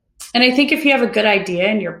And I think if you have a good idea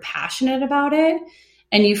and you're passionate about it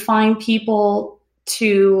and you find people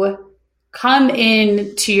to come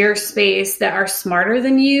in to your space that are smarter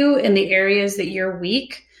than you in the areas that you're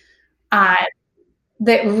weak, that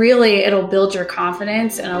really it'll build your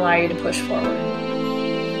confidence and allow you to push forward.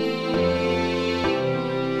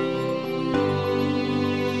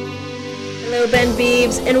 Hello, Ben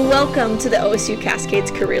Beeves, and welcome to the OSU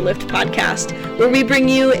Cascades Career Lift podcast, where we bring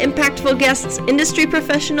you impactful guests, industry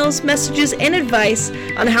professionals, messages, and advice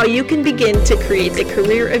on how you can begin to create the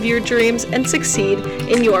career of your dreams and succeed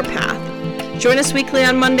in your path. Join us weekly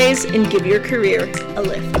on Mondays and give your career a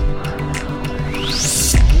lift.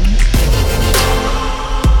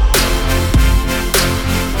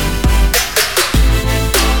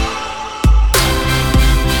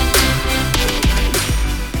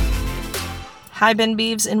 Hi, Ben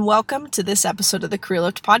Beeves, and welcome to this episode of the Career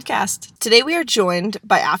Lift podcast. Today we are joined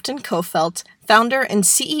by Afton Kofelt, founder and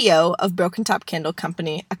CEO of Broken Top Candle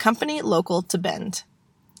Company, a company local to Bend.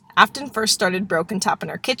 Afton first started Broken Top in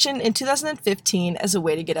her kitchen in 2015 as a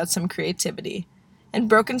way to get out some creativity, and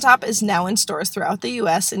Broken Top is now in stores throughout the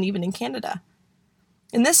U.S. and even in Canada.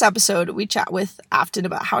 In this episode, we chat with Afton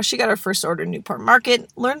about how she got her first order in Newport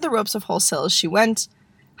Market, learned the ropes of wholesale as she went,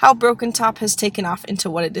 how Broken Top has taken off into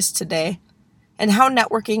what it is today, and how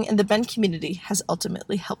networking in the Bend community has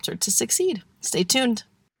ultimately helped her to succeed. Stay tuned.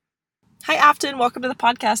 Hi, Afton. Welcome to the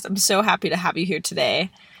podcast. I'm so happy to have you here today.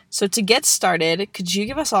 So to get started, could you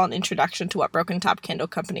give us all an introduction to what Broken Top Candle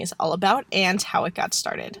Company is all about and how it got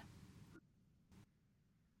started?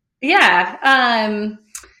 Yeah.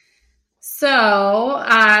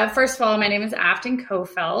 First of all, my name is Afton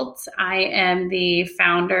Kofelt. I am the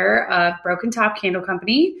founder of Broken Top Candle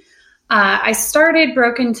Company. I started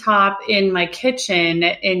Broken Top in my kitchen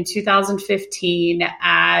in 2015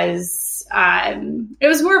 as it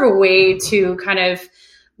was more of a way to kind of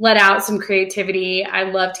let out some creativity. I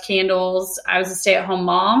loved candles. I was a stay-at-home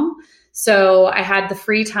mom, so I had the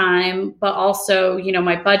free time, but also,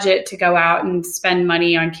 my budget to go out and spend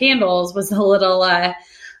money on candles was a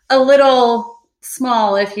little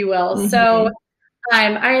small, if you will. Mm-hmm. So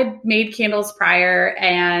I had made candles prior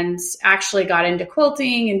and actually got into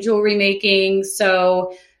quilting and jewelry making.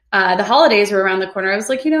 So the holidays were around the corner. I was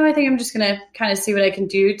like, I think I'm just going to kind of see what I can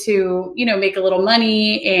do to, make a little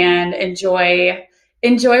money and enjoy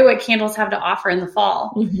what candles have to offer in the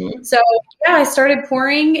fall. Mm-hmm. So I started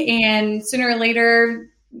pouring, and sooner or later,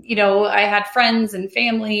 I had friends and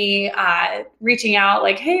family reaching out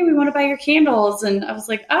like, hey, we want to buy your candles. And I was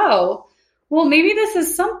like, oh, well, maybe this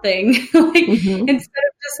is something. Instead of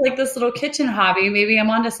just like this little kitchen hobby, maybe I'm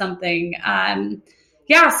onto something.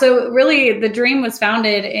 So really the dream was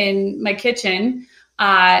founded in my kitchen.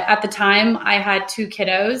 At the time I had 2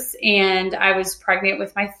 kiddos and I was pregnant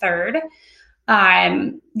with my third.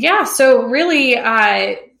 So really,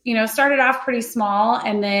 started off pretty small,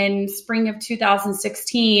 and then spring of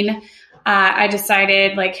 2016, I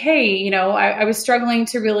decided like, hey, I was struggling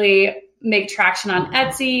to really make traction on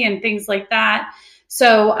Etsy and things like that.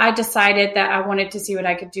 So I decided that I wanted to see what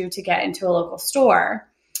I could do to get into a local store.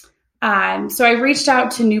 So I reached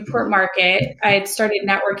out to Newport Market. I had started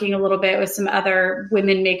networking a little bit with some other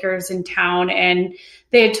women makers in town, and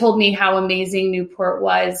they had told me how amazing Newport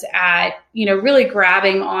was at, really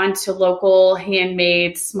grabbing onto local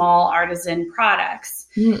handmade small artisan products.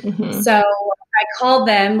 Mm-hmm. So I called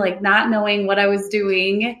them, like not knowing what I was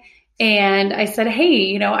doing. And I said,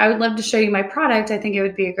 hey, I would love to show you my product. I think it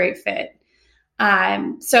would be a great fit.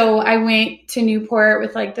 So I went to Newport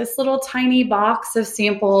with like this little tiny box of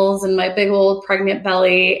samples and my big old pregnant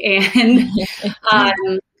belly. And I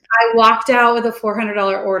walked out with a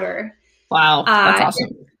 $400 order. Wow. That's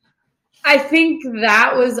awesome. I think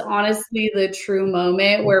that was honestly the true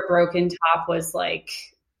moment where Broken Top was like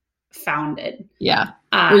founded. Yeah.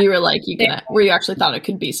 Where you were like, where you actually thought it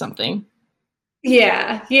could be something.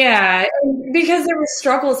 Yeah. Because there were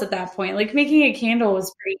struggles at that point. Like making a candle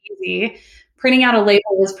was pretty easy. Printing out a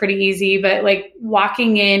label was pretty easy, but like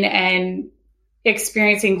walking in and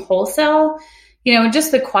experiencing wholesale,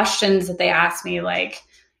 just the questions that they asked me, like,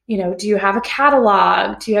 do you have a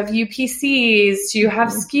catalog? Do you have UPCs? Do you have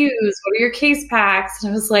SKUs? What are your case packs?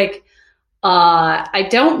 And I was like, I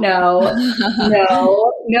don't know.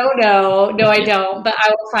 No, I don't, but I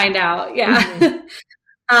will find out. Yeah.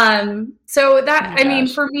 Mm-hmm.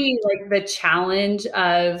 For me, like the challenge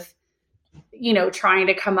of, trying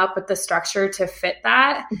to come up with the structure to fit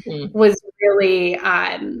that was really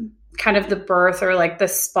kind of the birth or like the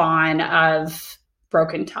spawn of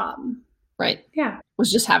Broken Top. Right. Yeah.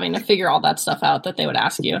 Was just having to figure all that stuff out that they would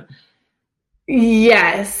ask you.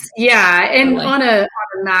 Yes. Yeah. And Totally. on a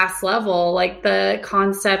mass level, like the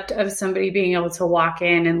concept of somebody being able to walk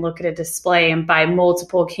in and look at a display and buy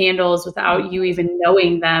multiple candles without you even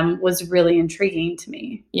knowing them was really intriguing to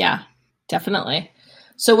me. Yeah, definitely.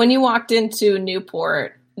 So when you walked into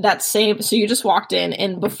Newport, so you just walked in,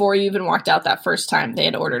 and before you even walked out that first time, they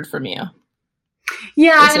had ordered from you.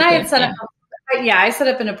 Yeah. And I Basically, had set up, I set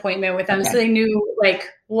up an appointment with them. Okay. So they knew like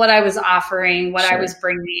what I was offering, what I Sure. was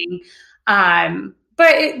bringing.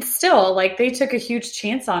 But it's still like they took a huge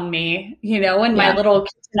chance on me, in my little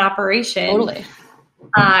kitchen operation. Totally.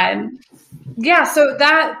 Yeah, so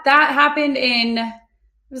that happened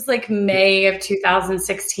it was like May of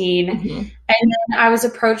 2016. Mm-hmm. And then I was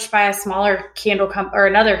approached by a smaller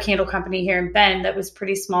another candle company here in Bend that was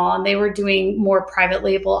pretty small, and they were doing more private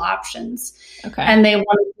label options. Okay. And they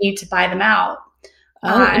wanted me to buy them out.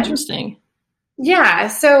 Oh, interesting. Yeah.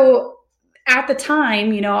 So at the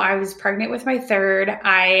time, I was pregnant with my third.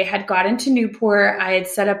 I had got into Newport. I had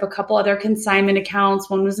set up a couple other consignment accounts.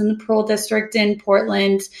 One was in the Pearl District in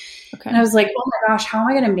Portland. Okay. And I was like, oh my gosh, how am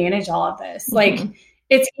I going to manage all of this? Mm-hmm. Like,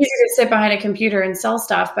 it's easy to sit behind a computer and sell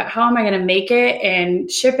stuff, but how am I going to make it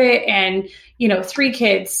and ship it? And, 3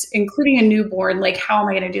 kids, including a newborn, like, how am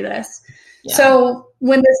I going to do this? Yeah. So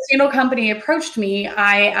when this candle company approached me,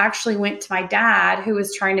 I actually went to my dad, who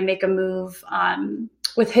was trying to make a move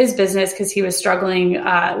with his business because he was struggling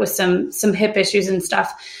with some hip issues and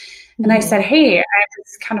stuff. And mm-hmm. I said, hey, I have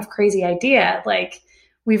this kind of crazy idea. Like,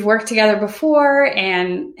 we've worked together before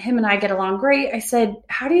and him and I get along great. I said,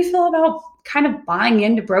 how do you feel about kind of buying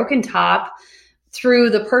into Broken Top through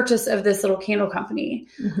the purchase of this little candle company?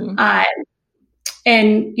 Mm-hmm.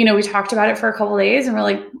 And, we talked about it for a couple of days and we're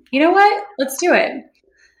like, you know what? Let's do it.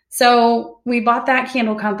 So we bought that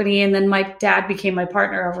candle company, and then my dad became my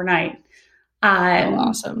partner overnight.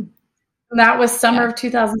 Awesome. That was summer of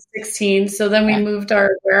 2016. So then we moved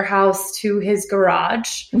our warehouse to his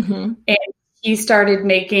garage, mm-hmm. and he started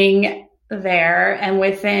making there. And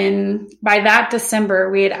by that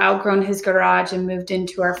December, we had outgrown his garage and moved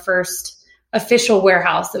into our first official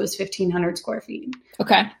warehouse that was 1,500 square feet.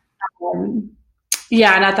 Okay.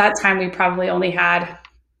 Yeah. And at that time, we probably only had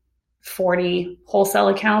 40 wholesale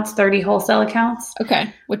accounts, 30 wholesale accounts.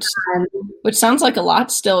 Okay. Which sounds like a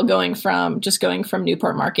lot still going from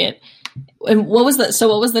Newport Market. And what was the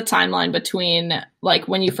timeline between like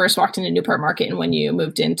when you first walked into Newport Market and when you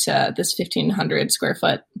moved into this 1,500 square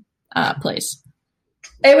foot place?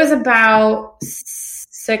 It was about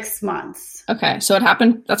 6 months. Okay. So it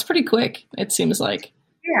happened. That's pretty quick. It seems like.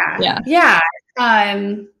 Yeah.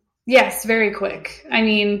 Yes. Very quick. I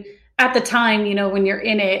mean, at the time, when you're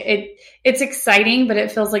in it's exciting, but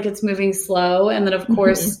it feels like it's moving slow. And then of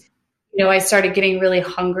course, mm-hmm. I started getting really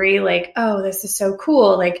hungry, like, oh, this is so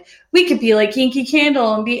cool. Like, we could be like Yankee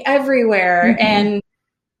Candle and be everywhere. Mm-hmm. And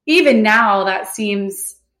even now that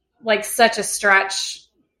seems like such a stretch,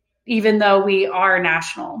 even though we are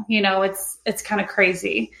national, it's kind of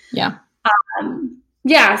crazy. Yeah.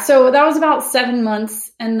 So that was about 7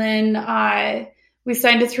 months. And then, we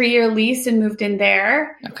signed a 3-year lease and moved in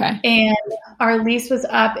there. Okay. And our lease was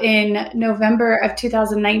up in November of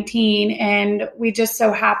 2019. And we just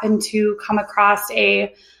so happened to come across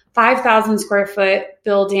a 5,000 square foot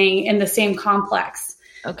building in the same complex.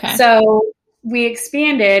 Okay. So we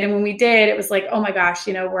expanded. And when we did, it was like, oh my gosh,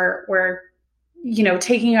 we're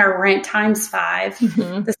taking our rent times 5,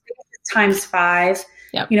 mm-hmm. the space is times 5.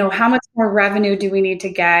 Yep. How much more revenue do we need to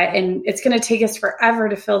get? And it's going to take us forever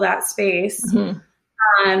to fill that space. Mm-hmm.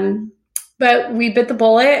 But we bit the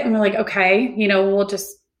bullet and we're like, okay, we'll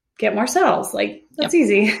just get more sales. Like, that's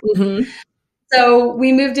easy. Mm-hmm. So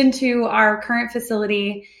we moved into our current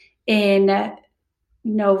facility in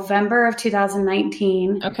November of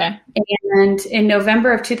 2019. Okay. And in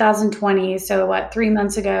November of 2020, so 3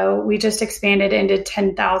 months ago, we just expanded into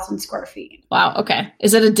 10,000 square feet. Wow. Okay.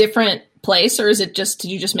 Is it a different place, or did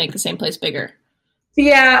you just make the same place bigger?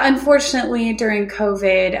 Yeah, unfortunately, during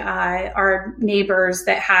COVID, our neighbors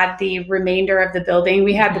that had the remainder of the building,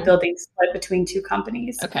 we had mm-hmm. the building split between 2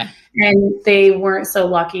 companies. Okay. And they weren't so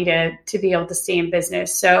lucky to be able to stay in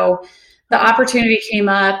business. So the opportunity came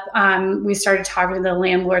up. We started talking to the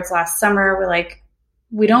landlords last summer. We're like,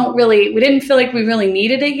 we didn't feel like we really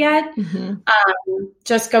needed it yet. Mm-hmm.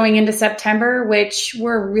 Just going into September, which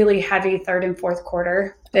we're really heavy 3rd and 4th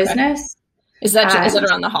quarter business. Okay. Is that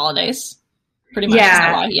around the holidays? Pretty much.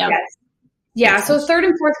 Yeah. Yes. Yeah. So 3rd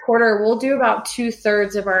and 4th quarter, we'll do about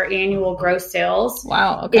 2/3 of our annual gross sales.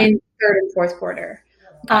 Wow. Okay. In 3rd and 4th quarter.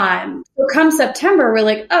 So come September, we're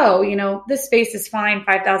like, oh, this space is fine,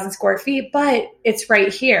 5,000 square feet, but it's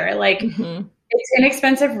right here. Like, mm-hmm. it's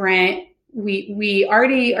inexpensive rent. we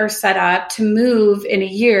already are set up to move in a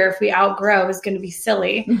year. If we outgrow, is going to be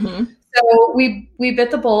silly. Mm-hmm. So we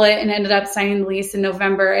bit the bullet and ended up signing the lease in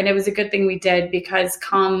November. And it was a good thing we did, because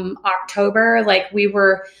come October, like, we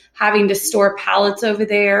were having to store pallets over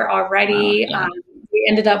there already. We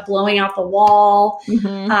ended up blowing out the wall.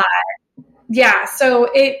 Mm-hmm. So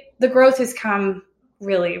the growth has come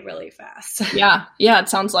really, really fast. Yeah, it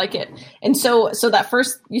sounds like it. And so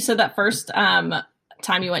you said that first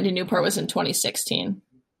time you went to Newport was in 2016.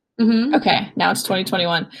 Mm-hmm. Okay, now it's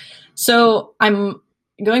 2021. So I'm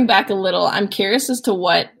going back a little. I'm curious as to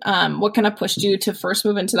what kind of pushed you to first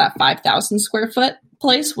move into that 5,000 square foot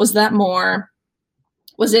place. Was that more?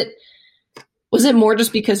 Was it more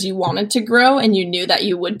just because you wanted to grow and you knew that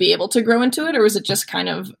you would be able to grow into it, or was it just kind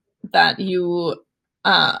of that you?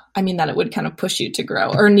 That it would kind of push you to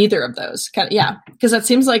grow, or neither of those? Because that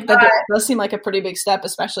seems like that does seem like a pretty big step,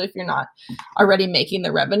 especially if you're not already making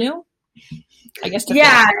the revenue, I guess.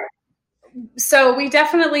 So we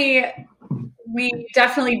definitely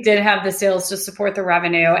did have the sales to support the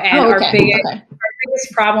revenue, and our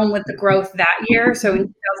biggest problem with the growth that year. So in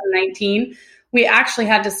 2019, we actually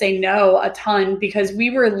had to say no a ton, because we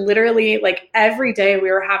were literally, like, every day we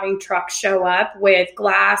were having trucks show up with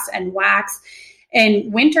glass and wax.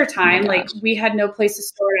 And wintertime, like, we had no place to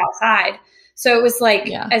store it outside. So it was like,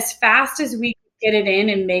 as fast as we could get it in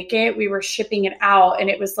and make it, we were shipping it out. And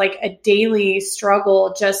it was like a daily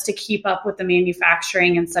struggle just to keep up with the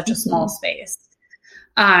manufacturing in such a small space.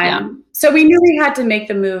 So we knew we had to make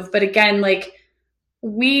the move. But again, like,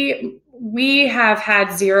 we have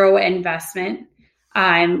had zero investment.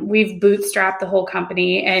 We've bootstrapped the whole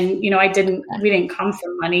company, and, we didn't come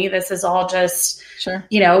from money. This is all just,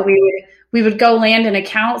 we would go land an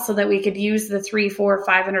account so that we could use the $300, $400,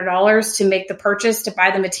 $500 to make the purchase, to buy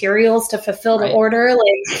the materials, to fulfill the order.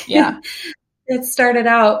 It started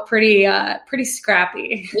out pretty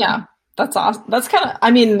scrappy. Yeah. That's awesome. That's kind of,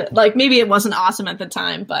 maybe it wasn't awesome at the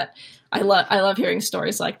time, but I love hearing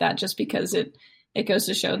stories like that, just because it goes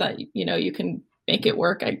to show that, you can make it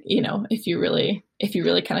work. If you really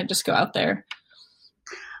kind of just go out there.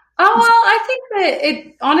 Oh, well, I think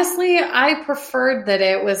that honestly, I preferred that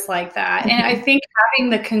it was like that. And I think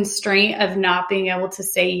having the constraint of not being able to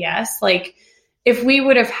say yes, like, if we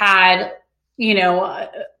would have had,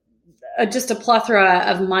 just a plethora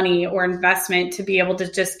of money or investment to be able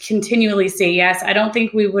to just continually say yes, I don't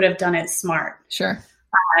think we would have done it smart. Sure.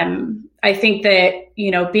 I think that,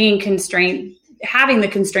 being constrained, having the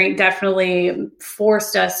constraint definitely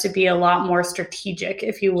forced us to be a lot more strategic,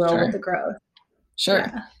 if you will, with the growth. Sure.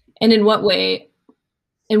 Yeah. And in what way,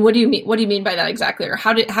 and what do you mean by that exactly? Or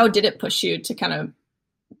how did it push you to kind of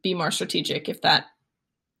be more strategic, if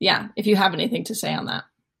you have anything to say on that?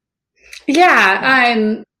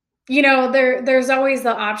 Yeah. There's always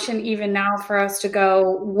the option, even now, for us to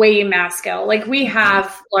go way mass scale. Like, we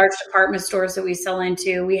have large department stores that we sell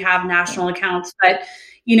into, we have national accounts, but,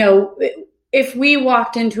 if we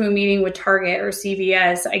walked into a meeting with Target or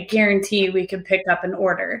CVS, I guarantee we could pick up an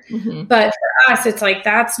order. Mm-hmm. But for us, it's like,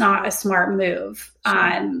 that's not a smart move.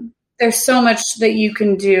 Sure. There's so much that you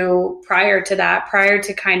can do prior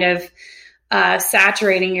to kind of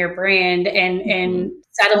saturating your brand and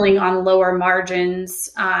settling on lower margins.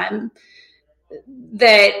 That,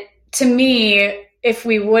 to me, if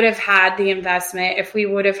we would have had the investment, if we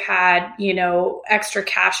would have had, extra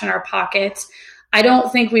cash in our pockets, I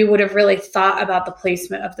don't think we would have really thought about the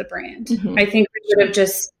placement of the brand. Mm-hmm. I think we would have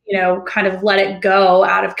just, kind of let it go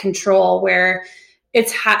out of control, where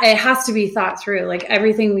it has to be thought through. Like,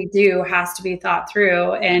 everything we do has to be thought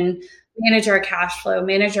through, and manage our cash flow,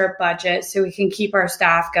 manage our budget, so we can keep our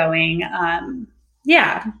staff going. I don't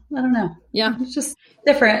know. Yeah. It's just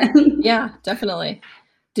different. Yeah, definitely.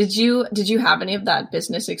 Did you have any of that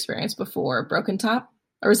business experience before Broken Top?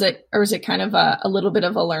 Or is it kind of a little bit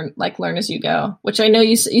of a learn as you go, which I know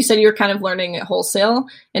you said you were kind of learning wholesale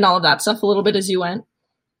and all of that stuff a little bit as you went?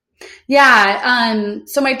 Yeah.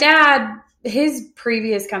 So my dad, his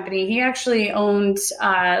previous company, he actually owned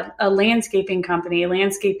a landscaping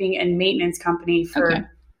and maintenance company for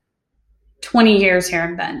 20 years here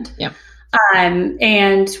in Bend. Yeah.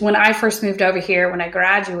 And when I first moved over here, when I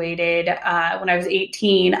graduated, when I was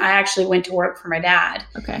 18, I actually went to work for my dad.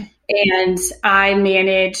 Okay. And I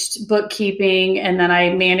managed bookkeeping, and then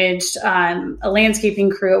I managed a landscaping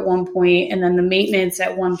crew at one point, and then the maintenance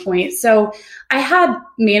at one point. So I had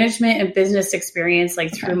management and business experience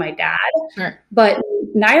through my dad, sure. But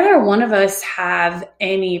neither one of us have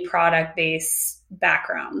any product-based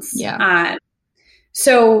backgrounds. Yeah.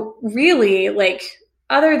 So really,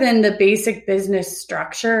 other than the basic business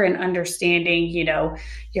structure and understanding,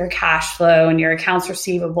 your cash flow and your accounts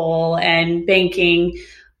receivable and banking,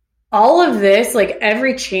 all of this, like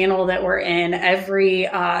every channel that we're in, every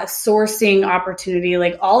sourcing opportunity,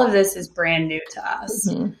 like all of this is brand new to us.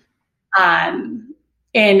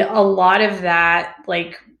 And a lot of that,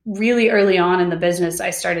 like really early on in the business, I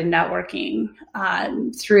started networking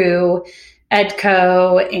through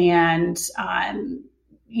Edco, and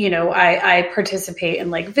I participate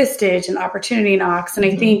in like Vistage and Opportunity Knocks, and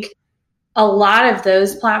I think a lot of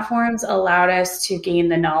those platforms allowed us to gain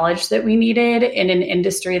the knowledge that we needed in an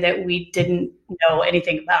industry that we didn't know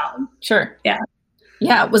anything about. Sure. Yeah.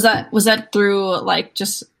 Yeah. Was that through like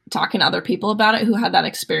just talking to other people about it who had that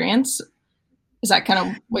experience? Is that kind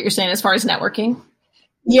of what you're saying as far as networking?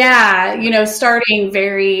 Yeah. Starting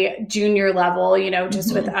very junior level,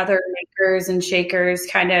 just with other makers and shakers,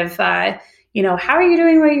 kind of, how are you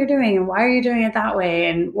doing what you're doing, and why are you doing it that way?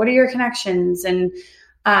 And what are your connections? And,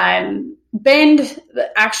 Bend,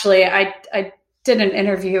 actually, I did an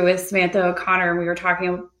interview with Samantha O'Connor, and we were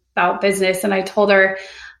talking about business, and I told her,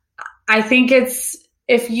 I think it's,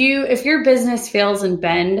 if your business fails in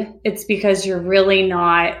Bend, it's because you're really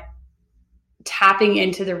not tapping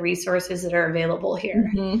into the resources that are available here.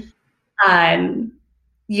 I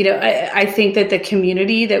think that the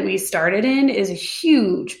community that we started in is a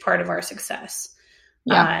huge part of our success.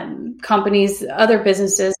 Companies, other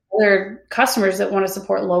businesses, other customers that want to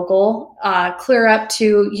support local, clear up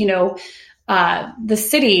to, the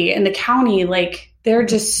city and the county, like they're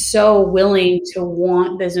just so willing to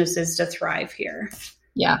want businesses to thrive here.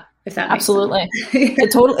 Yeah. If that makes absolutely. sense.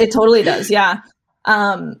 It totally does. Yeah.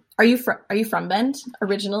 Are you from Bend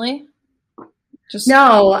originally?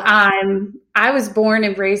 No, I was born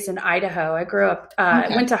and raised in Idaho. I grew up,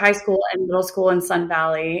 went to high school and middle school in Sun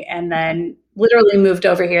Valley, and then literally moved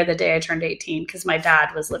over here the day I turned 18 because my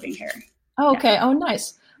dad was living here. Oh, okay. Yeah. Oh,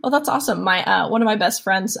 nice. Well, that's awesome. My one of my best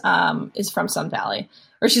friends is from Sun Valley,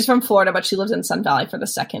 or she's from Florida, but she lived in Sun Valley for the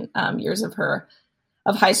second years of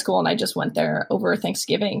high school, and I just went there over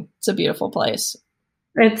Thanksgiving. It's a beautiful place.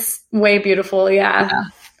 It's way beautiful. Yeah.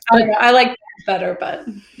 I like that better, but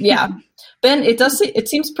yeah. Ben, it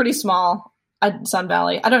seems pretty small at Sun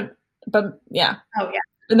Valley. But yeah. Oh yeah.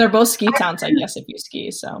 And they're both ski towns, I guess, if you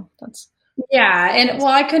ski. So that's. Yeah. And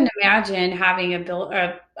I couldn't imagine having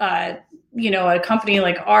a company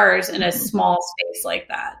like ours in a small space like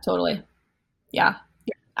that. Totally. Yeah.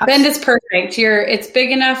 Bend is perfect. It's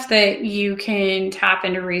big enough that you can tap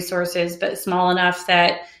into resources, but small enough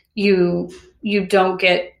that you don't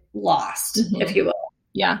get lost, if you will.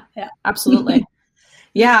 Yeah. Absolutely.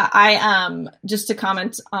 Yeah. I, just to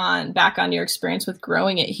comment back on your experience with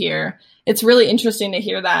growing it here, it's really interesting to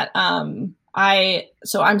hear that.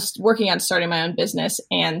 So I'm working on starting my own business,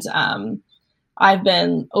 and, I've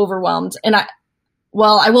been overwhelmed, and I've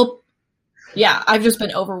just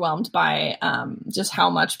been overwhelmed by, just how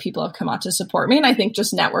much people have come out to support me. And I think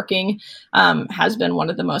just networking, has been one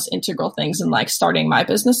of the most integral things in like starting my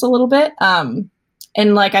business a little bit. And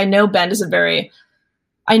like, I know Bend is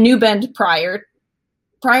I knew Bend prior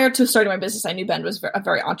to starting my business. I knew Bend was a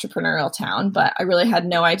very entrepreneurial town, but I really had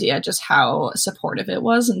no idea just how supportive it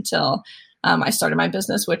was until I started my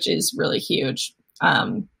business, which is really huge.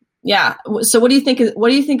 Yeah. So what do you think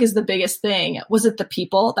is the biggest thing? Was it the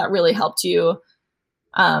people that really helped you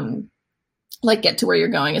like get to where you're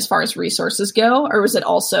going as far as resources go? Or was it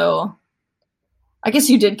also, I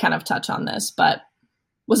guess you did kind of touch on this, but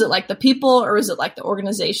was it like the people, or was it like the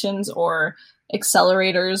organizations or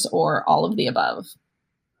accelerators, or all of the above?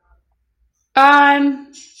 I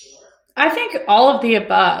think all of the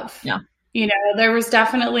above. Yeah. There was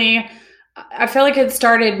definitely, I feel like it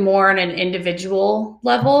started more on an individual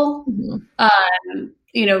level,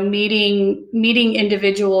 meeting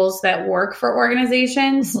individuals that work for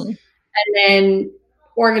organizations, and then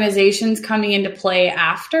organizations coming into play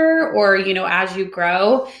after, or, as you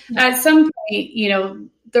grow. At some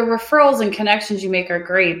point, the referrals and connections you make are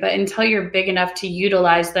great, but until you're big enough to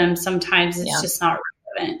utilize them, sometimes it's just not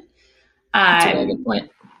relevant. That's a really good point.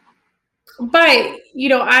 But,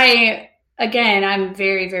 I'm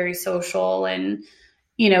very, very social, and,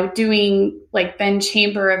 doing like Bend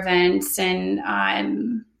Chamber events, and I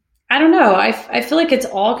don't know, I feel like it's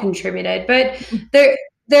all contributed, but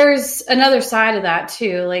there's another side of that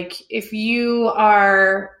too. Like if you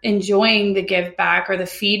are enjoying the give back or the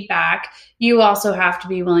feedback, you also have to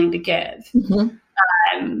be willing to give.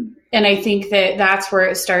 And I think that that's where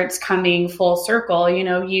it starts coming full circle.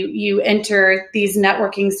 You enter these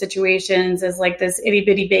networking situations as like this itty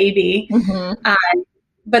bitty baby.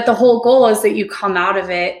 But the whole goal is that you come out of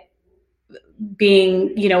it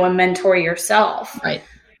being, a mentor yourself. Right.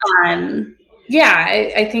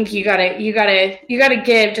 I think you gotta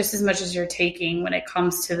give just as much as you're taking when it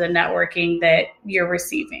comes to the networking that you're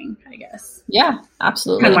receiving, I guess. Yeah,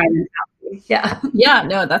 absolutely. Yeah. Yeah.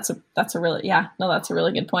 No, that's a really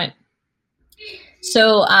good point.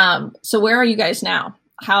 So, where are you guys now?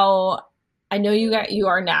 I know you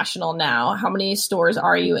are national now. How many stores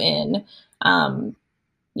are you in? I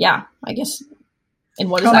guess. And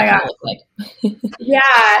what does that kind of look like?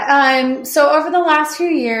 Yeah. So over the last few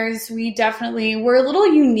years, we're a little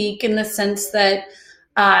unique in the sense that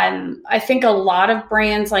I think a lot of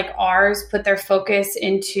brands like ours put their focus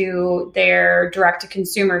into their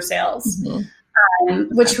direct-to-consumer sales,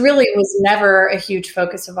 which really was never a huge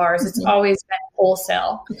focus of ours. It's always been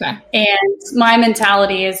wholesale. Okay. And my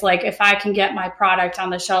mentality is like, if I can get my product on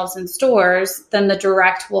the shelves in stores, then the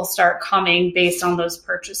direct will start coming based on those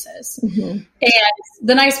purchases. And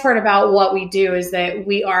the nice part about what we do is that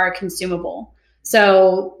we are a consumable.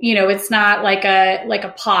 So, it's not like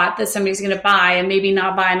a pot that somebody's going to buy and maybe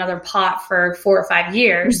not buy another pot for 4 or 5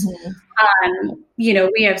 years. We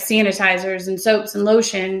have sanitizers and soaps and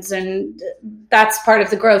lotions, and that's part of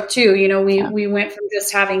the growth too. We went from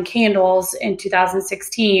just having candles in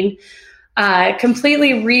 2016,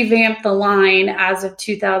 completely revamped the line as of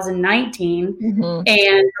 2019. And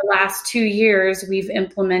the last 2 years, we've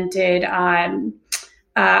implemented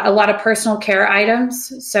a lot of personal care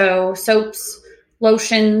items. So soaps,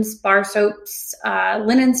 lotions, bar soaps,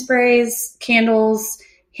 linen sprays, candles,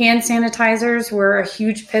 hand sanitizers were a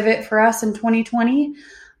huge pivot for us in 2020.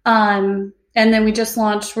 And then we're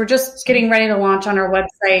just getting ready to launch on our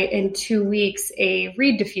website in 2 weeks, a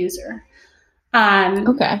reed diffuser.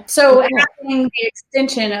 So having the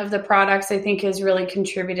extension of the products, I think, has really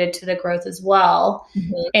contributed to the growth as well.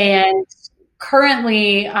 And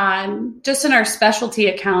currently, just in our specialty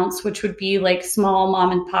accounts, which would be like small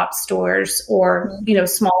mom and pop stores or,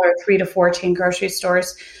 smaller 3 to 4 chain grocery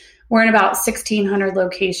stores, we're in about 1,600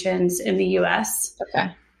 locations in the U.S. Okay.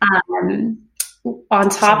 On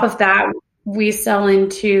top of that, we sell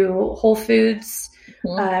into Whole Foods,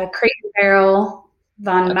 Crate and Barrel,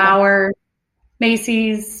 Von Maur,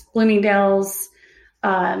 Macy's, Bloomingdale's.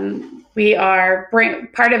 We are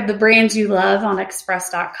part of the Brands You Love on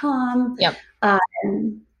express.com. Yep.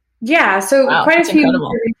 So quite a few.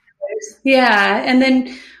 Incredible. Yeah. And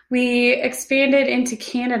then we expanded into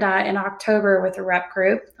Canada in October with a rep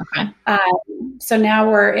group. Okay. So now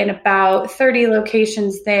we're in about 30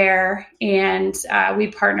 locations there, and we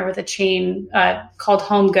partner with a chain called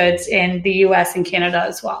Home Goods in the U.S. and Canada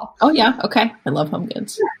as well. Oh, yeah. Okay. I love Home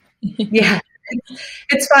Goods. Yeah.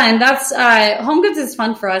 It's fun. That's Home Goods is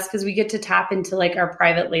fun for us because we get to tap into like our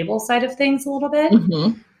private label side of things a little bit.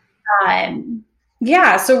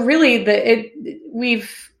 So really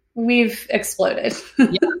we've exploded.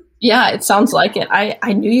 Yeah, it sounds like it.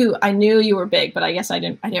 I knew you were big, but I guess I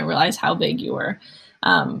didn't realize how big you were.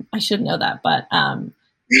 I should know that, but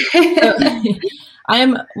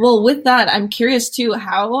with that, I'm curious too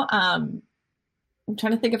how I'm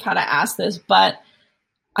trying to think of how to ask this, but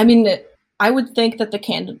I mean, I would think that the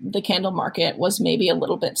candle market was maybe a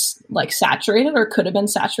little bit like saturated or could have been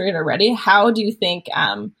saturated already. How do you think,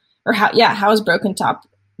 how has Broken Top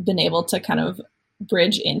been able to kind of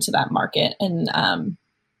bridge into that market? And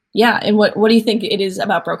and what do you think it is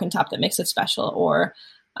about Broken Top that makes it special? Or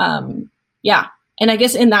and I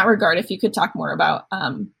guess in that regard, if you could talk more about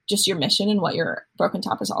just your mission and what your Broken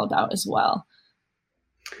Top is all about as well.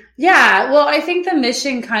 Yeah, well, I think the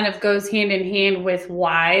mission kind of goes hand in hand with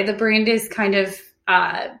why the brand is kind of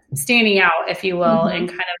standing out, if you will, in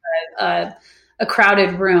kind of a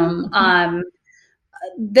crowded room.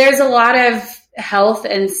 There's a lot of health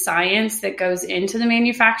and science that goes into the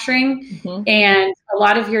manufacturing, and a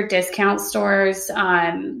lot of your discount stores,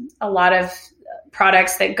 a lot of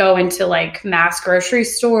products that go into like mass grocery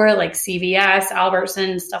store, like CVS,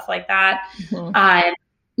 Albertsons, stuff like that.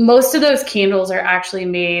 Most of those candles are actually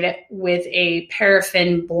made with a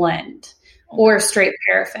paraffin blend or straight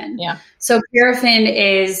paraffin. Yeah. So paraffin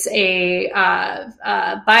is a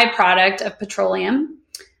byproduct of petroleum.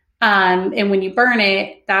 And when you burn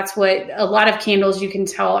it, that's what a lot of candles you can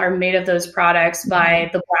tell are made of those products by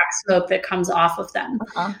the black smoke that comes off of them.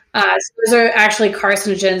 So those are actually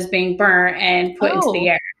carcinogens being burnt and put into the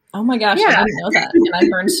air. Oh my gosh, I didn't know that. And I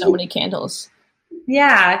burned so many candles.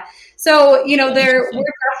 Yeah. So, we're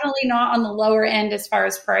definitely not on the lower end as far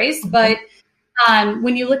as price, but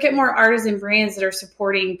when you look at more artisan brands that are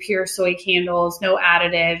supporting pure soy candles, no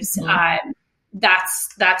additives,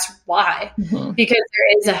 that's why, because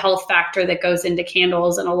there is a health factor that goes into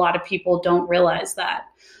candles and a lot of people don't realize that.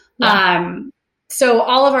 So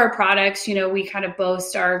all of our products, we kind of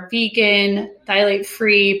boast are vegan, phthalate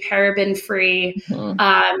free, paraben free.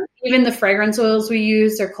 Even the fragrance oils we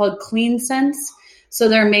use are called clean scents. So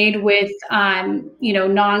they're made with,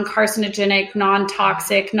 non-carcinogenic,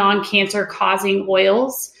 non-toxic, non-cancer causing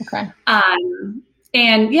oils. Okay.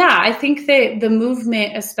 And yeah, I think that the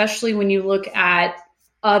movement, especially when you look at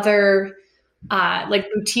other like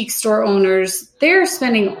boutique store owners, they're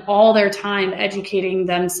spending all their time educating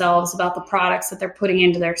themselves about the products that they're putting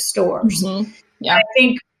into their stores. Yeah. I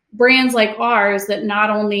think brands like ours that not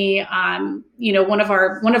only, one of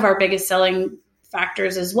our biggest selling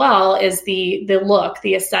factors as well is the look,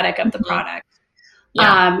 the aesthetic of the product.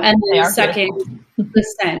 Yeah. And then second, the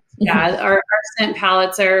scent. Yeah. Our scent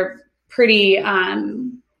palettes are pretty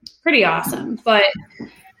awesome, but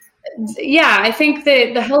yeah, I think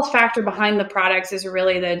that the health factor behind the products is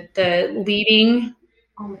really the leading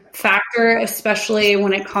factor, especially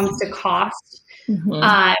when it comes to cost.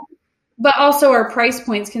 But also our price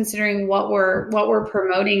points, considering what we're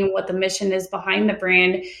promoting and what the mission is behind the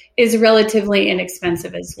brand, is relatively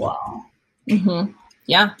inexpensive as well.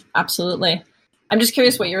 Yeah, absolutely. I'm just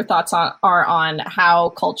curious what your thoughts are on how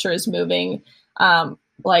culture is moving.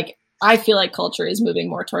 I feel like culture is moving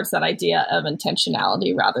more towards that idea of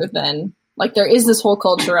intentionality rather than there is this whole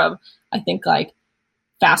culture of, I think,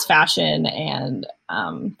 fast fashion, and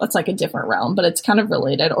that's a different realm, but it's kind of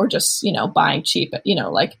related, or just, buying cheap,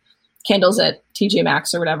 candles at TJ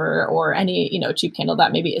Maxx or whatever, or any, cheap candle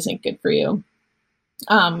that maybe isn't good for you.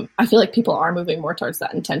 I feel like people are moving more towards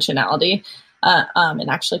that intentionality and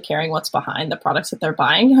actually caring what's behind the products that they're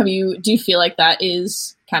buying. Do you feel like that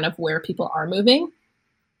is kind of where people are moving?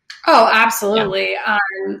 Oh, absolutely. Yeah.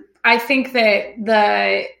 I think that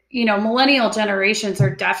the, millennial generations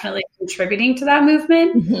are definitely contributing to that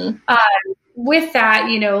movement. With that,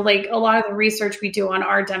 a lot of the research we do on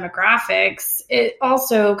our demographics, it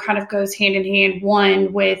also kind of goes hand in hand,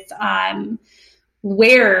 one with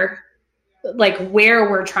where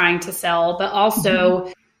we're trying to sell, but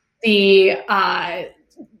also the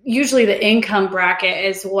usually the income bracket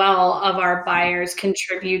as well of our buyers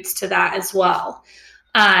contributes to that as well.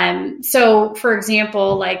 So for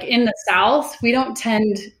example, in the South, we don't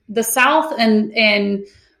tend the South and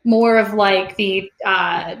more of the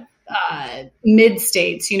mid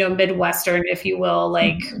states, Midwestern, if you will,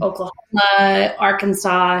 Oklahoma,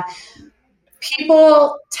 Arkansas,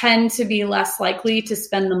 people tend to be less likely to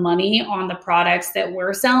spend the money on the products that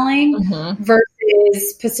we're selling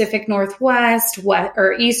versus Pacific Northwest,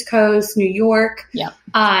 or East Coast, New York. Yeah.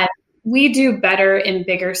 We do better in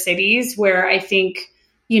bigger cities where I think,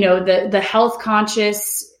 the health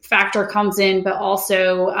conscious factor comes in, but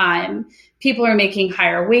also people are making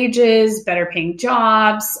higher wages, better paying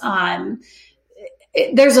jobs.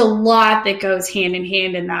 There's a lot that goes hand in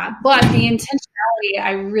hand in that, but the intentionality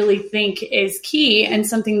I really think is key, and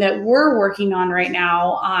something that we're working on right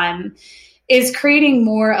now is creating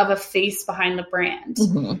more of a face behind the brand.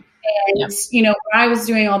 And, when I was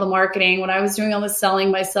doing all the marketing, when I was doing all the selling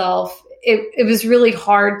myself, it was really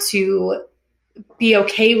hard to be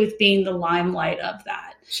okay with being the limelight of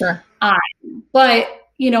that. Sure. But,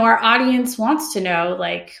 our audience wants to know,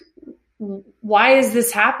 why is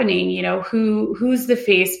this happening? Who's the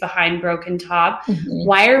face behind Broken Top?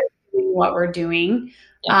 Why are we doing what we're doing?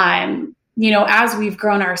 As we've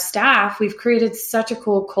grown our staff, we've created such a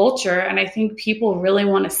cool culture. And I think people really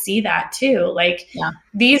want to see that too.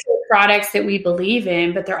 These are products that we believe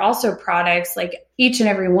in, but they're also products each and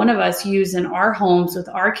every one of us use in our homes with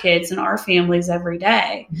our kids and our families every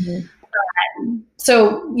day.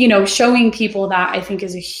 So, showing people that, I think,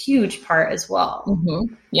 is a huge part as well.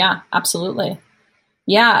 Yeah, absolutely.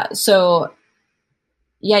 Yeah. So,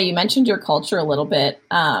 you mentioned your culture a little bit.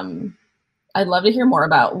 I'd love to hear more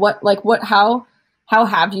about how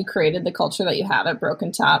have you created the culture that you have at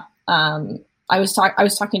Broken Top? I was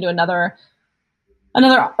talking to another,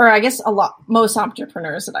 or I guess most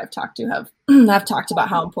entrepreneurs that I've talked to have talked about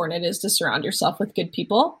how important it is to surround yourself with good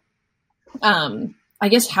people. I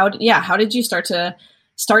guess how did you start to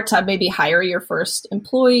maybe hire your first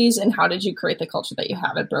employees, and how did you create the culture that you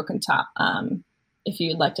have at Broken Top? If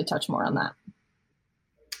you'd like to touch more on that.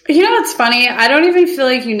 It's funny. I don't even feel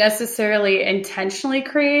like you necessarily intentionally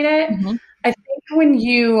create it. I think when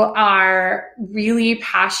you are really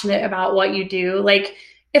passionate about what you do,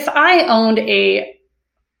 if I owned a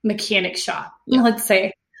mechanic shop, let's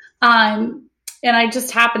say, and I just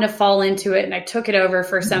happened to fall into it and I took it over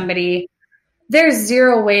for somebody, there's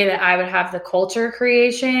zero way that I would have the culture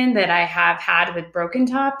creation that I have had with Broken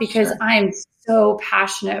Top, because I'm so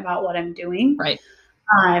passionate about what I'm doing. Right.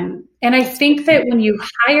 And I think that when you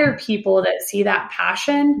hire people that see that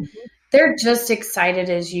passion, they're just excited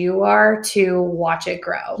as you are to watch it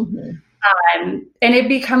grow. And it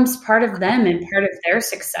becomes part of them and part of their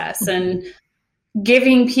success. And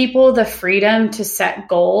giving people the freedom to set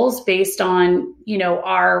goals based on,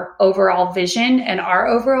 our overall vision and our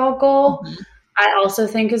overall goal, I also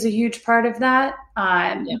think is a huge part of that.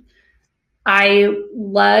 I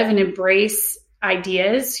love and embrace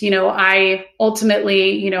ideas. I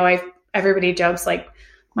ultimately, everybody jokes, like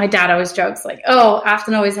my dad always jokes like, oh,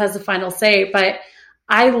 Afton always has the final say, but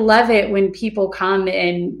I love it when people come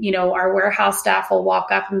and, our warehouse staff will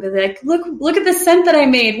walk up and be like, look at the scent that I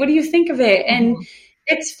made. What do you think of it? And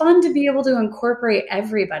it's fun to be able to incorporate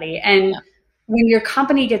everybody. And when your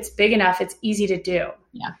company gets big enough, it's easy to do.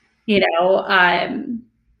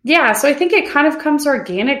 So I think it kind of comes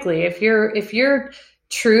organically. If you're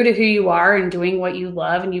true to who you are and doing what you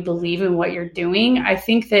love and you believe in what you're doing, I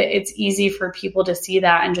think that it's easy for people to see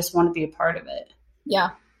that and just want to be a part of it. Yeah.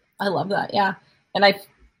 I love that. Yeah. And I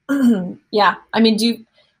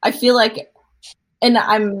feel like, and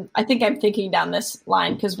I think I'm thinking down this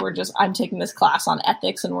line because I'm taking this class on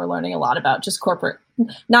ethics and we're learning a lot about just corporate,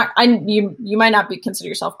 you might not consider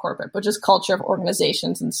yourself corporate, but just culture of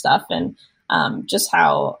organizations and stuff. And just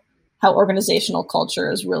how organizational culture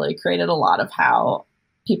has really created a lot of how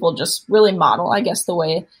people just really model, I guess, the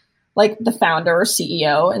way like the founder or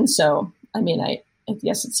CEO. And so, I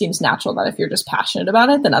guess it seems natural that if you're just passionate about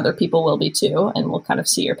it, then other people will be too, and will kind of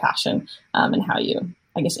see your passion and how you,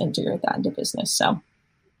 I guess, integrate that into business. So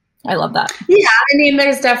I love that. Yeah.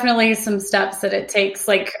 There's definitely some steps that it takes.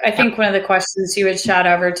 Like, I think one of the questions you had shot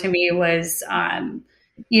over to me was, what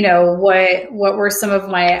were some of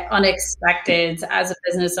my unexpecteds as a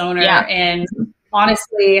business owner? Yeah. And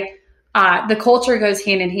honestly, the culture goes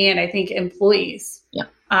hand in hand. I think employees,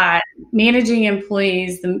 managing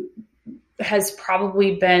employees has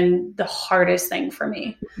probably been the hardest thing for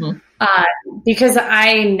me because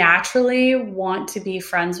I naturally want to be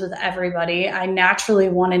friends with everybody. I naturally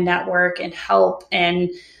want to network and help. And,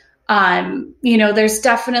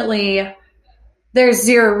 there's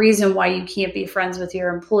zero reason why you can't be friends with your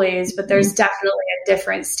employees, but there's definitely a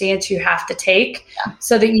different stance you have to take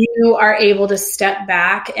so that you are able to step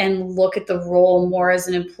back and look at the role more as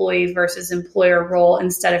an employee versus employer role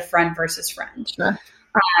instead of friend versus friend. Sure.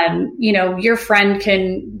 Your friend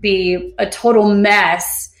can be a total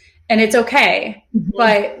mess and it's okay.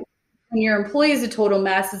 But when your employee is a total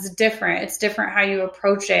mess, it's different. It's different how you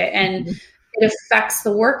approach it. And it affects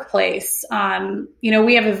the workplace.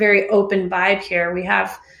 We have a very open vibe here. We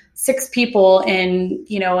have 6 people in,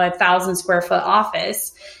 1,000 square foot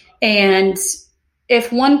office. And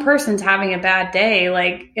if one person's having a bad day,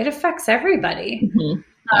 like it affects everybody.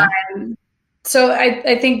 So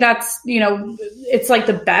I think that's, it's like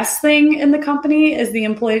the best thing in the company is the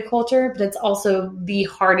employee culture, but it's also the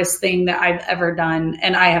hardest thing that I've ever done.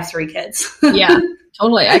 And I have 3 kids. Yeah,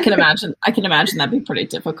 totally. I can imagine that'd be pretty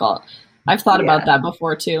difficult. I've thought about that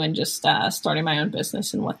before too, and just starting my own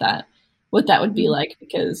business and what that would be like,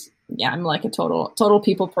 because I'm like a total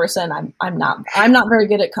people person. I'm not very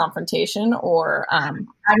good at confrontation or I'm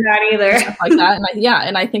not either stuff like that.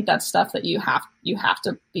 And I think that's stuff that you have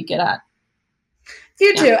to be good at.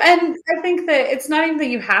 You do. And I think that it's not even that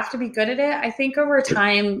you have to be good at it. I think over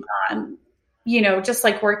time, just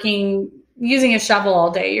like using a shovel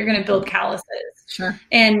all day, you're going to build calluses. Sure.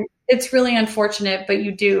 And it's really unfortunate, but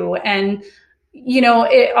you do. And,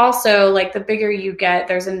 it also, like, the bigger you get,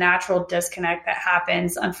 there's a natural disconnect that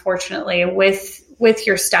happens, unfortunately, with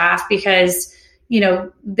your staff because,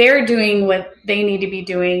 they're doing what they need to be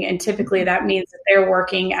doing. And typically that means that they're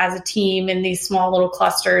working as a team in these small little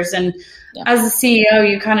clusters. And as a CEO,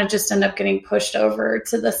 you kind of just end up getting pushed over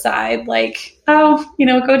to the side, like, oh,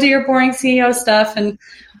 go do your boring CEO stuff. And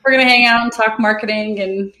we're going to hang out and talk marketing.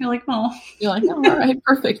 And you're like, oh, all right,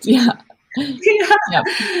 perfect. Yeah.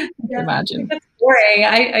 Imagine. That's boring.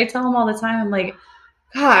 I tell them all the time, I'm like,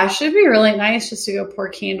 gosh, it'd be really nice just to go pour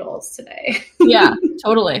candles today. Yeah,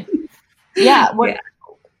 totally. Yeah. What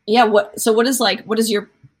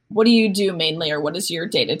do you do mainly, or what does your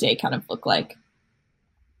day-to-day kind of look like?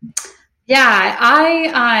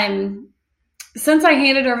 Yeah, since I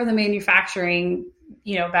handed over the manufacturing,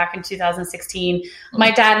 back in 2016,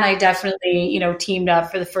 my dad and I definitely, teamed up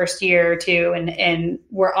for the first year or two and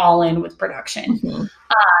we're all in with production.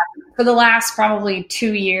 For the last probably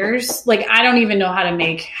 2 years, like, I don't even know how to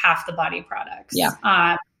make half the body products. Yeah.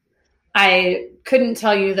 I couldn't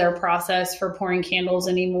tell you their process for pouring candles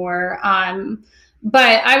anymore.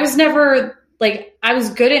 But I was never I was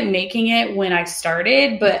good at making it when I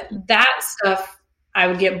started, but that stuff I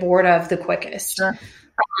would get bored of the quickest. Sure.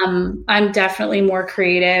 I'm definitely more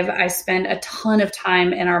creative. I spend a ton of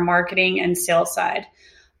time in our marketing and sales side.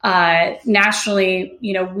 Nationally,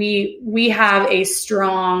 we have a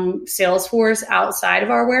strong sales force outside of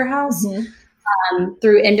our warehouse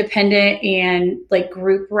through independent and like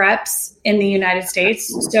group reps in the United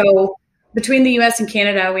States. So between the US and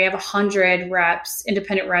Canada, we have 100 reps,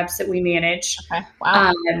 independent reps that we manage. Okay.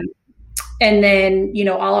 Wow. And then,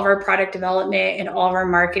 all of our product development and all of our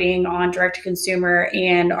marketing on direct to consumer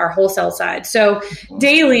and our wholesale side. So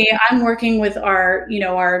daily I'm working with our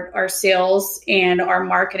sales and our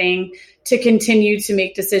marketing to continue to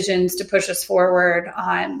make decisions to push us forward.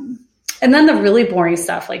 And then the really boring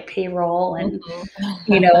stuff like payroll and,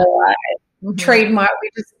 trademark. We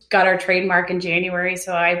just got our trademark in January.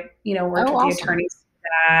 So I, worked with the attorneys for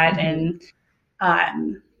that and,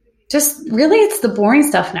 just really, it's the boring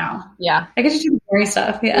stuff now. Yeah. I get to do the boring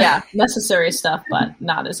stuff. Yeah. Yeah. Necessary stuff, but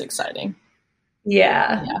not as exciting.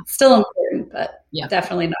 Yeah. Still important, but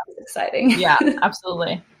definitely not as exciting. Yeah,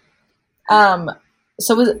 absolutely. So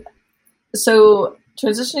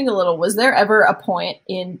transitioning a little, was there ever a point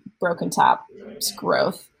in Broken Top's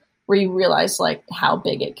growth where you realized like how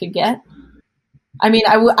big it could get? I mean,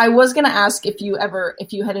 I was going to ask if you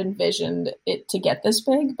had envisioned it to get this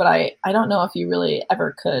big, but I don't know if you really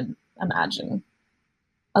ever could imagine.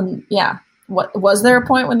 What was there a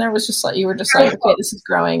point when there was just like, you were just like, okay, this is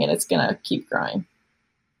growing and it's going to keep growing?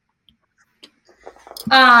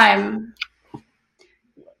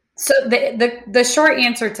 So the short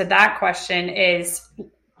answer to that question is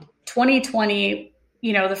 2020,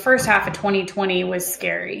 the first half of 2020 was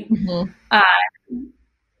scary.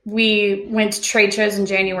 We went to trade shows in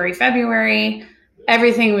January, February.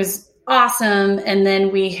 Everything was awesome. And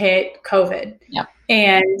then we hit COVID. Yep.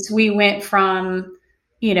 And we went from,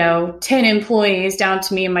 10 employees down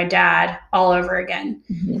to me and my dad all over again.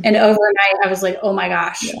 And overnight I was like, oh my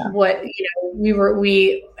gosh, what,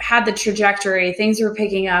 we had the trajectory, things were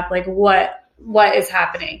picking up. Like what is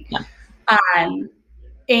happening?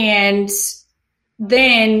 And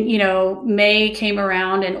then, May came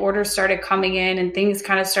around and orders started coming in and things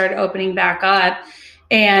kind of started opening back up.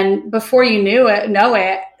 And before you know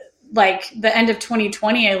it, like the end of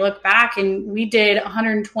 2020, I look back and we did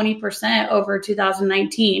 120% over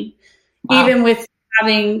 2019, even with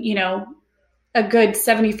having, a good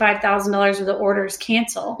 $75,000 worth of orders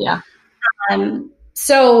cancel. Yeah.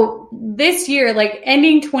 So this year, like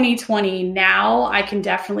ending 2020, now I can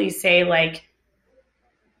definitely say like,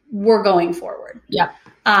 we're going forward. Yeah.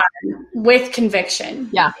 With conviction.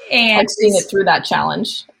 Yeah. And like seeing it through that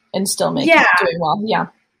challenge and still doing well. Yeah.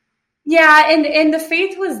 Yeah. And the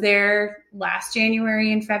faith was there last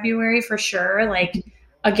January and February for sure. Like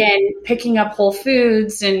again, picking up Whole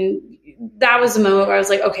Foods, and that was the moment where I was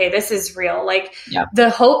like, okay, this is real. Like the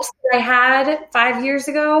hopes that I had 5 years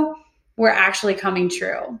ago were actually coming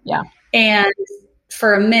true. Yeah. And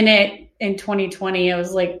for a minute in 2020, I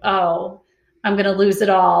was like, oh, I'm going to lose it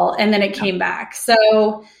all. And then it came back.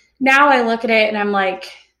 So now I look at it and I'm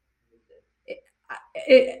like,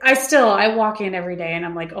 I walk in every day and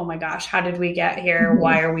I'm like, oh my gosh, how did we get here?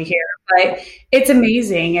 Why are we here? But it's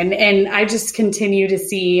amazing. And I just continue to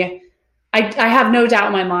see, I have no doubt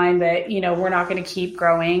in my mind that, we're not going to keep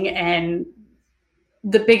growing. And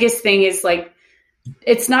the biggest thing is like,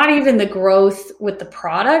 it's not even the growth with the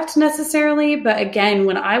product necessarily. But again,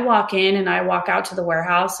 when I walk in and I walk out to the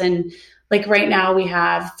warehouse, and like right now we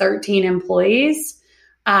have 13 employees.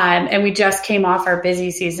 And we just came off our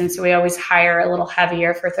busy season. So we always hire a little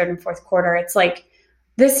heavier for third and fourth quarter. It's like,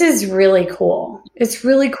 this is really cool. It's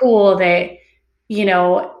really cool that,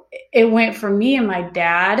 it went from me and my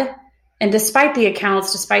dad, and despite the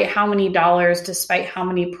accounts, despite how many dollars, despite how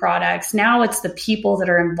many products, now it's the people that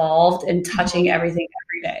are involved in touching everything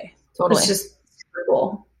every day. Totally. It's just super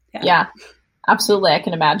cool. Yeah, absolutely. I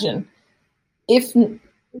can imagine. This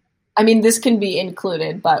can be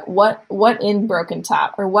included, but what in Broken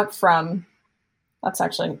Top, or what from, that's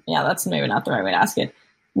maybe not the right way to ask it.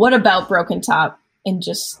 What about Broken Top and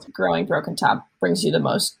just growing Broken Top brings you the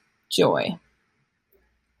most joy?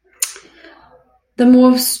 The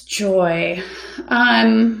most joy.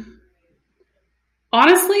 Honestly,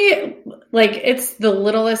 like it's the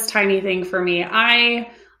littlest tiny thing for me.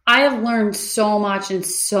 I have learned so much in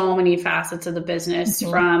so many facets of the business,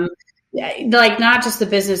 from like not just the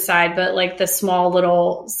business side, but like the small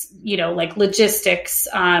little, like logistics,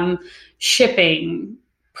 shipping,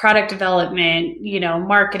 product development,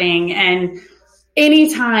 marketing. And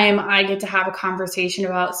anytime I get to have a conversation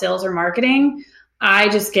about sales or marketing, I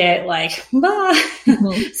just get like, super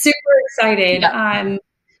excited. Yeah.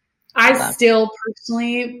 I still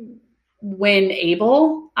personally when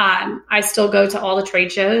able. I still go to all the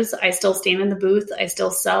trade shows. I still stand in the booth. I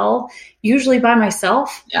still sell, usually by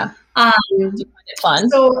myself. Yeah. Do you find it fun?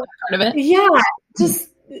 So part of it? Yeah, just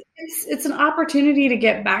it's an opportunity to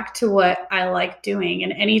get back to what I like doing.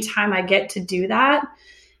 And anytime I get to do that,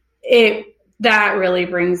 that really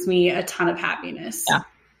brings me a ton of happiness. Yeah.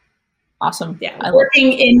 Awesome. Yeah.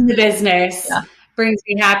 Working in the business brings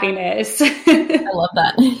me happiness. I love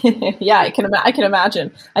that. Yeah, I can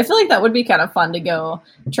imagine. I feel like that would be kind of fun to go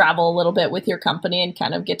travel a little bit with your company and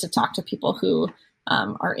kind of get to talk to people who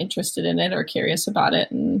are interested in it or curious about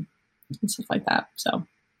it and stuff like that. So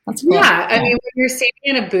that's cool. Yeah. I mean, when you're standing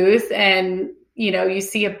in a booth and, you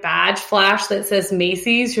see a badge flash that says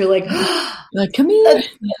Macy's, you're like, come here.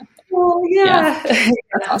 Oh, yeah.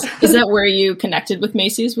 That's awesome. Is that where you connected with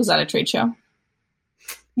Macy's? Was that a trade show?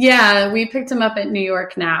 Yeah, we picked them up at New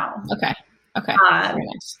York Now. Okay. Very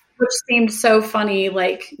nice. Which seemed so funny.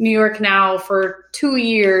 Like New York Now for 2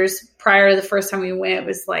 years prior to the first time we went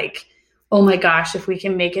was like, oh my gosh, if we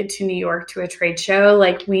can make it to New York to a trade show,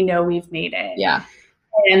 like we know we've made it. Yeah.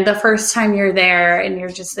 And the first time you're there and you're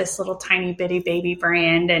just this little tiny bitty baby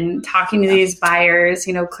brand and talking to these buyers,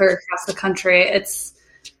 clear across the country, it's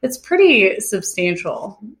pretty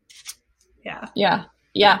substantial. Yeah.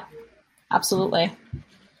 Yeah, absolutely.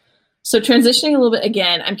 So transitioning a little bit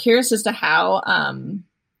again, I'm curious as to how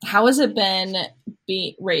has it been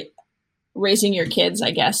raising your kids,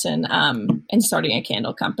 I guess, and starting a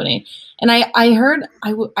candle company. And I heard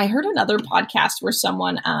another podcast where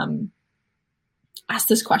someone asked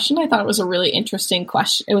this question. I thought it was a really interesting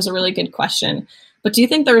question. It was a really good question. But do you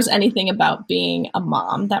think there was anything about being a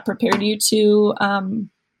mom that prepared you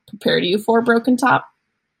for Broken Top?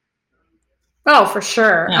 Oh, for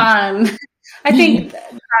sure. Yeah. I think,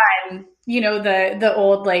 the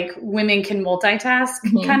old, like, women can multitask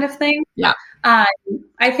kind of thing. Yeah.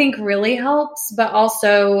 I think really helps, but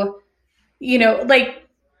also, like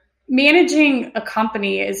managing a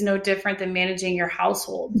company is no different than managing your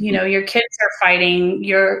household. Your kids are fighting,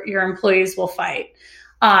 your employees will fight.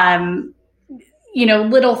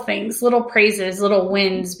 Little things, little praises, little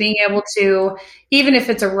wins, being able to, even if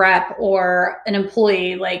it's a rep or an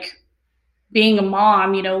employee, like being a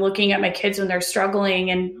mom, looking at my kids when they're struggling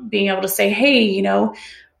and being able to say, hey,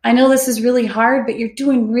 I know this is really hard, but you're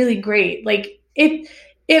doing really great. Like it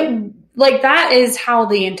like that is how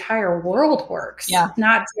the entire world works. Yeah.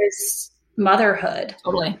 Not just motherhood.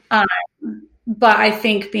 Totally. But I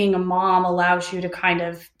think being a mom allows you to kind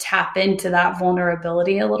of tap into that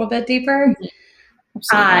vulnerability a little bit deeper.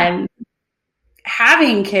 Absolutely.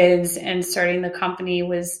 Having kids and starting the company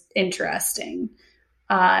was interesting.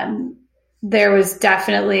 There was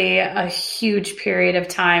definitely a huge period of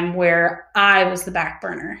time where I was the back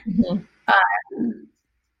burner,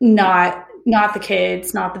 not the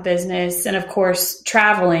kids, not the business. And of course,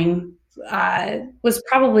 traveling was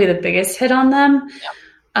probably the biggest hit on them.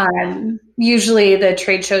 Yeah. Usually the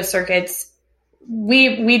trade show circuits,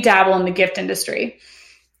 we dabble in the gift industry.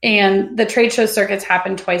 And the trade show circuits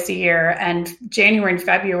happen twice a year. And January and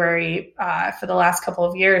February, for the last couple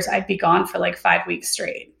of years, I'd be gone for like 5 weeks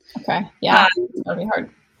straight. Okay. Yeah. That'd be hard.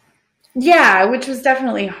 Yeah, which was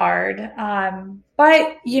definitely hard.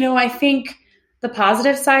 But, I think the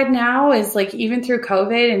positive side now is like, even through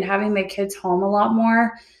COVID and having my kids home a lot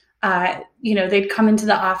more, they'd come into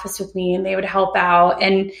the office with me and they would help out.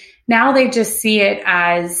 And now they just see it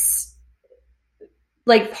as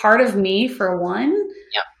like part of me, for one.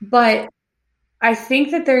 Yep. But I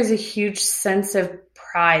think that there's a huge sense of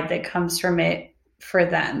pride that comes from it for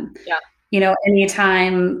them. Yeah.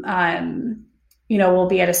 Anytime, we'll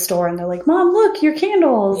be at a store and they're like, Mom, look, your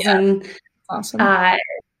candles. Yeah. And awesome.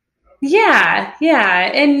 Yeah.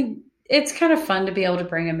 And it's kind of fun to be able to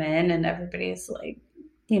bring them in and everybody's like,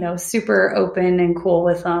 super open and cool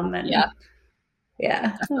with them. And yeah.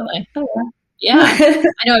 Definitely. Oh, yeah. I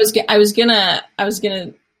know I was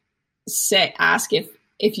gonna ask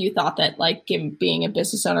if you thought that like being a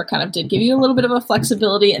business owner kind of did give you a little bit of a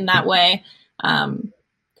flexibility in that way.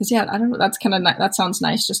 Cause I don't know, that's kind of, that sounds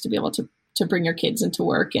nice just to be able to bring your kids into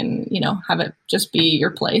work and, have it just be your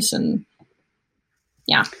place. And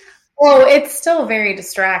yeah. Well, it's still very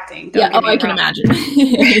distracting. I can imagine.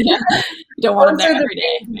 You don't want them there every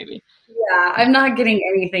day, maybe. Yeah. I'm not getting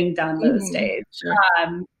anything done those days. Sure.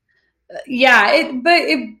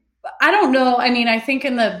 I don't know. I mean, I think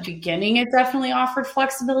in the beginning it definitely offered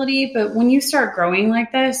flexibility, but when you start growing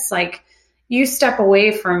like this, like you step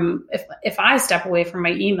away from, if I step away from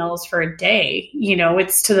my emails for a day,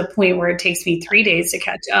 it's to the point where it takes me 3 days to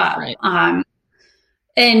catch up. Right.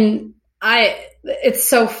 And It's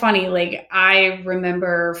so funny. Like I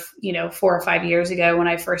remember, 4 or 5 years ago when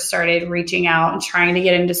I first started reaching out and trying to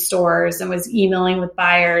get into stores and was emailing with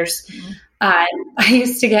buyers. Mm-hmm. I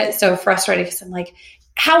used to get so frustrated because I'm like,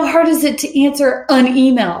 how hard is it to answer an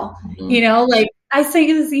email? Mm-hmm. Like I sent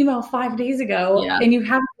you this email 5 days ago and you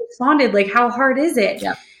haven't responded. Like, how hard is it?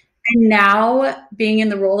 Yeah. And now being in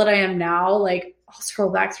the role that I am now, like I'll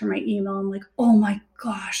scroll back through my email. I'm like, oh my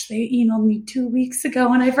gosh, they emailed me 2 weeks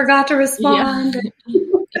ago and I forgot to respond. Yeah.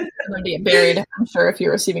 It'd be buried, I'm sure, if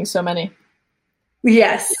you're receiving so many.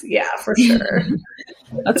 Yes. Yeah, for sure.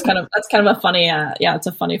 That's kind of a funny, it's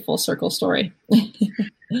a funny full circle story.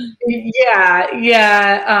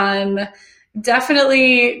 Yeah.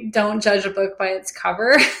 Definitely don't judge a book by its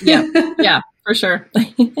cover. Yeah, for sure.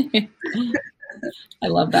 I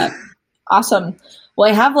love that. Awesome. Well,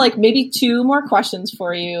 I have like maybe 2 more questions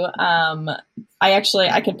for you. I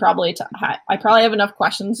probably have enough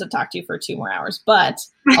questions to talk to you for 2 more hours, but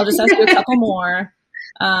I'll just ask you a couple more.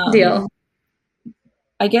 Deal.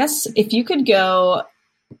 I guess if you could go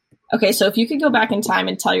back in time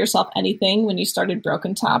and tell yourself anything when you started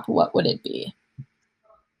Broken Top, what would it be?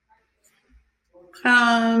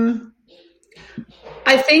 I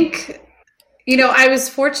think, I was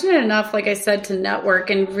fortunate enough, like I said, to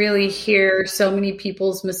network and really hear so many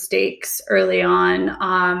people's mistakes early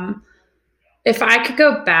on. If I could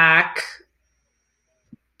go back,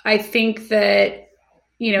 I think that,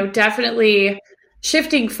 definitely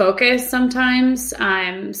shifting focus sometimes,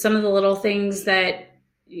 some of the little things that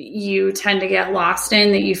you tend to get lost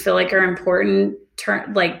in that you feel like are important,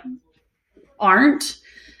 aren't,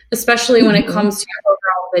 especially when it comes to your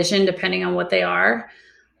overall vision, depending on what they are.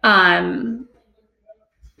 And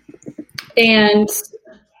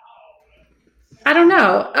I don't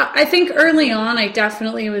know. I think early on, I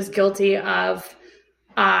definitely was guilty of,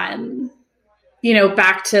 back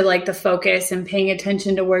to like the focus and paying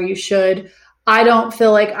attention to where you should. I don't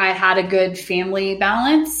feel like I had a good family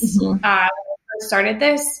balance when I first started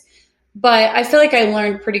this, but I feel like I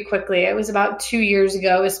learned pretty quickly. It was about 2 years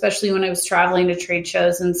ago, especially when I was traveling to trade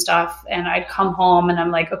shows and stuff, and I'd come home and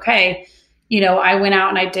I'm like, okay, I went out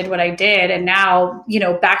and I did what I did. And now,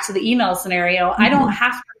 back to the email scenario, I don't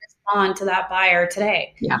have to respond to that buyer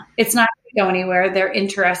today. Yeah. It's not going to go anywhere. They're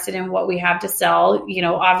interested in what we have to sell.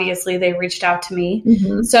 Obviously they reached out to me.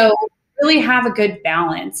 Mm-hmm. So really have a good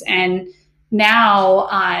balance. And now,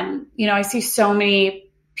 I see so many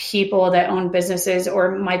people that own businesses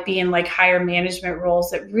or might be in like higher management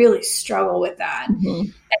roles that really struggle with that. Mm-hmm.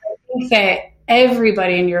 And I think that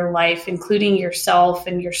everybody in your life, including yourself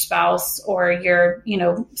and your spouse or your,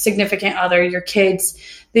 significant other, your kids,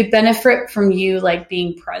 they benefit from you like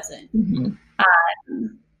being present. Mm-hmm.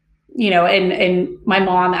 And my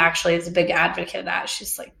mom actually is a big advocate of that.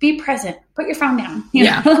 She's like, be present, put your phone down.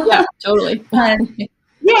 Yeah, totally.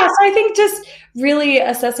 Yeah. So I think just really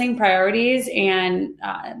assessing priorities. And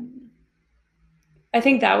I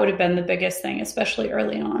think that would have been the biggest thing, especially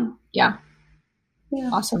early on. Yeah.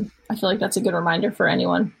 Awesome. I feel like that's a good reminder for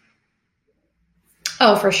anyone.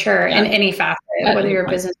 Oh, for sure. In any facet, whether you're a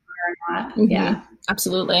business owner or not. Mm-hmm. Yeah,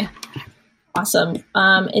 absolutely. Awesome.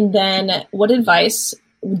 And then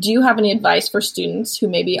do you have any advice for students who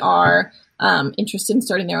maybe are interested in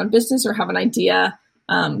starting their own business or have an idea,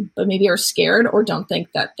 but maybe are scared or don't think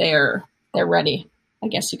that they're ready, I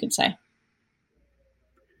guess you could say?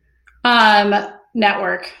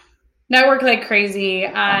 Network like crazy.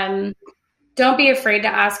 Don't be afraid to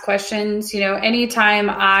ask questions. Anytime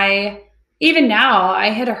even now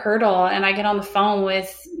I hit a hurdle and I get on the phone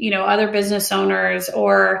with, other business owners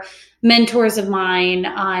or mentors of mine,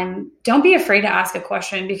 don't be afraid to ask a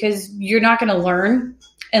question because you're not going to learn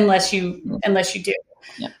unless you do.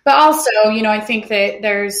 Yeah. But also, I think that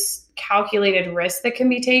there's calculated risk that can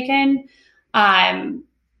be taken. I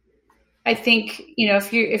think,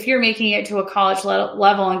 if you're making it to a college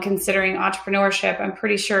level and considering entrepreneurship, I'm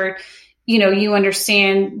pretty sure, you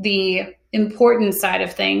understand the important side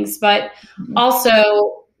of things, but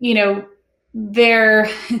also, it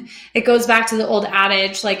goes back to the old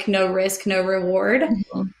adage, like no risk, no reward.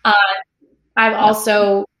 Mm-hmm. I've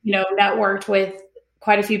also, networked with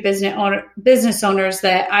quite a few business owners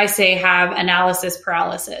that I say have analysis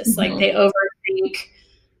paralysis. Mm-hmm. Like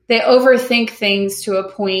they overthink things to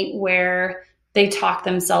a point where they talk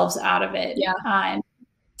themselves out of it. Yeah.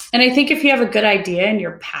 And I think if you have a good idea and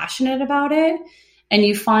you're passionate about it and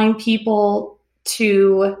you find people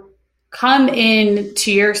to come in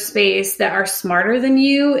to your space that are smarter than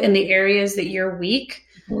you in the areas that you're weak,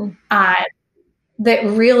 mm-hmm. That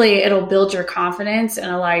really it'll build your confidence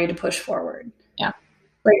and allow you to push forward. Yeah.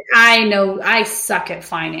 Like I know I suck at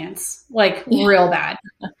finance, like real bad.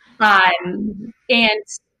 And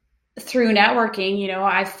through networking, you know,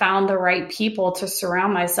 I found the right people to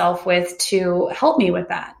surround myself with to help me with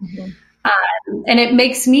that. And it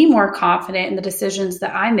makes me more confident in the decisions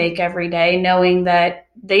that I make every day, knowing that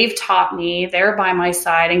they've taught me, they're by my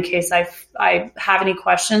side in case I have any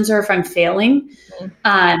questions or if I'm failing. So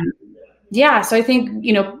I think,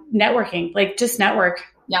 you know, networking, like just network,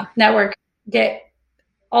 get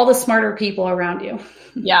all the smarter people around you.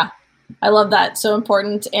 Yeah. I love that. So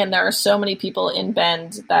important. And there are so many people in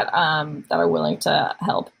Bend that are willing to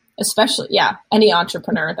help, especially, any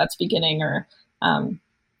entrepreneur that's beginning or,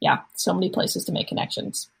 so many places to make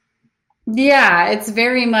connections. Yeah, it's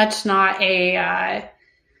very much not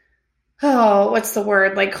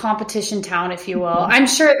like competition town, if you will. I'm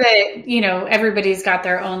sure that, you know, everybody's got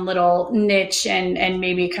their own little niche and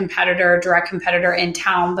maybe direct competitor in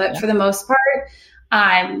town. But for the most part,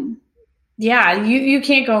 you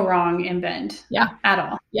can't go wrong in Bend. At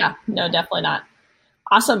all. Yeah, no, definitely not.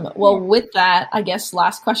 Awesome. Well, with that, I guess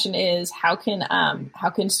last question is how can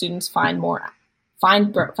students find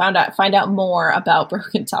out more about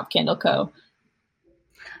Broken Top Candle Co.?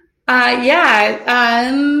 Probably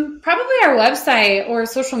our website or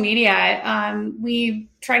social media. We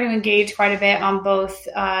try to engage quite a bit on both.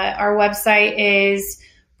 Our website is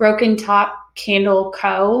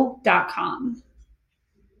brokentopcandleco.com.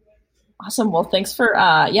 Awesome. Well, thanks for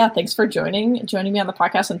joining me on the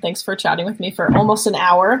podcast, and thanks for chatting with me for almost an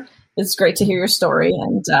hour. It's great to hear your story.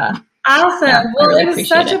 And awesome. Well, it was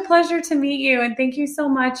such a pleasure to meet you, and thank you so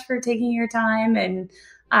much for taking your time. And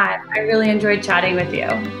I really enjoyed chatting with you.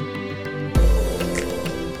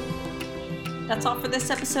 That's all for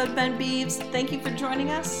this episode, Ben Beeves. Thank you for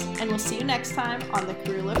joining us, and we'll see you next time on the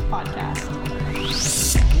Career Lift Podcast.